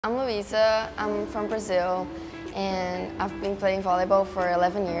I'm Luisa, I'm from Brazil, and I've been playing volleyball for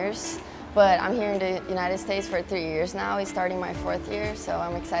 11 years, but I'm here in the United States for 3 years now. It's starting my 4th year, so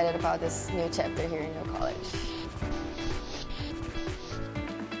I'm excited about this new chapter here in New College.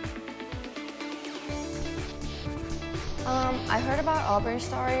 I heard about Aubrien's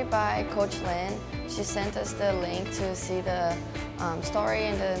story by Coach Lynn. She sent us the link to see the story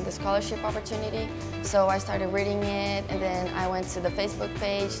and the scholarship opportunity. So I started reading it, and then I went to the Facebook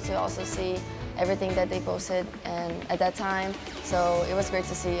page to also see everything that they posted at that time. So it was great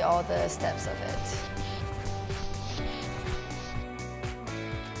to see all the steps of it.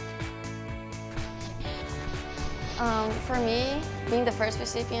 For me, being the first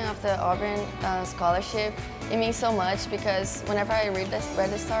recipient of the Aubrien scholarship, it means so much because whenever I read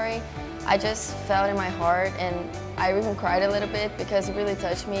the story, I just felt in my heart, and I even cried a little bit because it really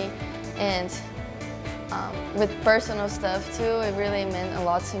touched me. And with personal stuff too, it really meant a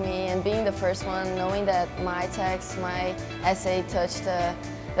lot to me. And being the first one, knowing that my text, my essay touched the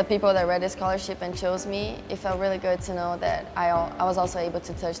people that read the scholarship and chose me, it felt really good to know that I was also able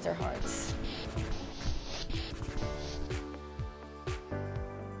to touch their hearts.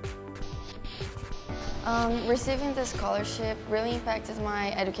 Receiving the scholarship really impacted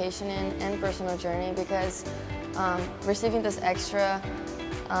my education and personal journey because receiving this extra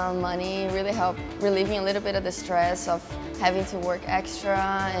money really helped relieving a little bit of the stress of having to work extra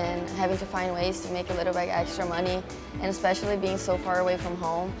and having to find ways to make a little bit extra money, and especially being so far away from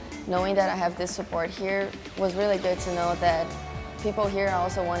home, knowing that I have this support here was really good to know that people here are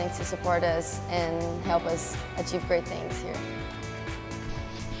also wanting to support us and help us achieve great things here.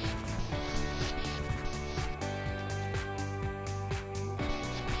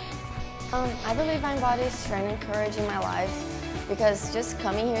 I believe I embodied strength and courage in my life because just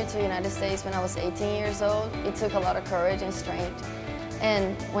coming here to the United States when I was 18 years old, it took a lot of courage and strength.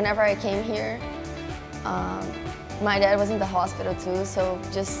 And whenever I came here, my dad was in the hospital too, so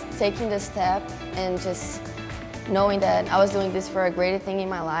just taking the step and just knowing that I was doing this for a greater thing in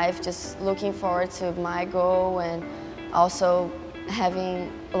my life, just looking forward to my goal, and also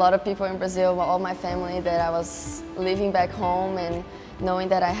having a lot of people in Brazil, all my family, that I was leaving back home, and knowing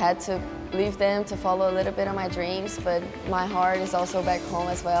that I had to leave them to follow a little bit of my dreams, but my heart is also back home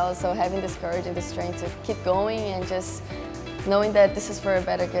as well. So having this courage and the strength to keep going and just knowing that this is for a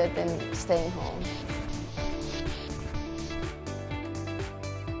better good than staying home.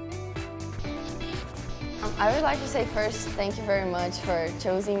 I would like to say first, thank you very much for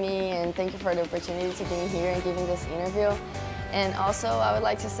choosing me, and thank you for the opportunity to be here and giving this interview. And also I would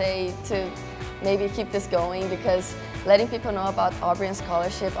like to say to maybe keep this going, because letting people know about Aubrien's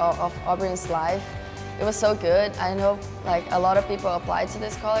scholarship, of Aubrien's life, it was so good. I know like a lot of people applied to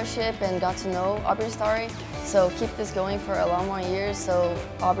this scholarship and got to know Aubrien's story. So keep this going for a lot more years, so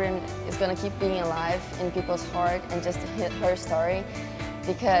Aubrien is going to keep being alive in people's heart and just to hit her story.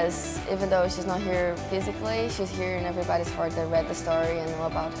 Because even though she's not here physically, she's here in everybody's heart that read the story and know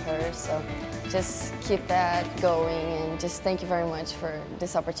about her. So just keep that going, and just thank you very much for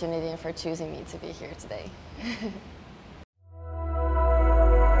this opportunity and for choosing me to be here today.